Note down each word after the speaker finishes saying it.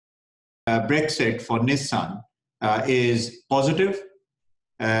Brexit for Nissan is positive,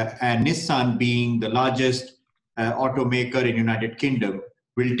 and Nissan, being the largest automaker in United Kingdom,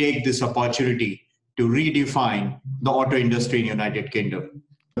 will take this opportunity to redefine the auto industry in United Kingdom.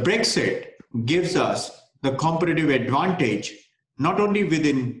 Brexit gives us the competitive advantage not only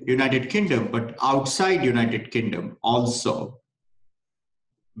within United Kingdom but outside United Kingdom also,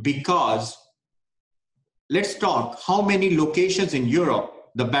 because let's talk how many locations in Europe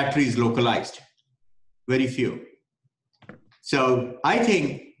the battery is localized. Very few. So I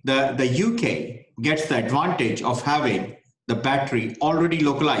think the UK gets the advantage of having the battery already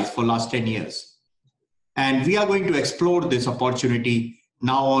localized for last 10 years. And we are going to explore this opportunity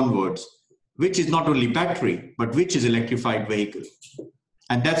now onwards, which is not only battery, but which is electrified vehicle.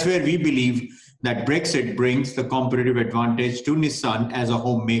 And that's where we believe that Brexit brings the competitive advantage to Nissan as a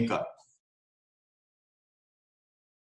homemaker.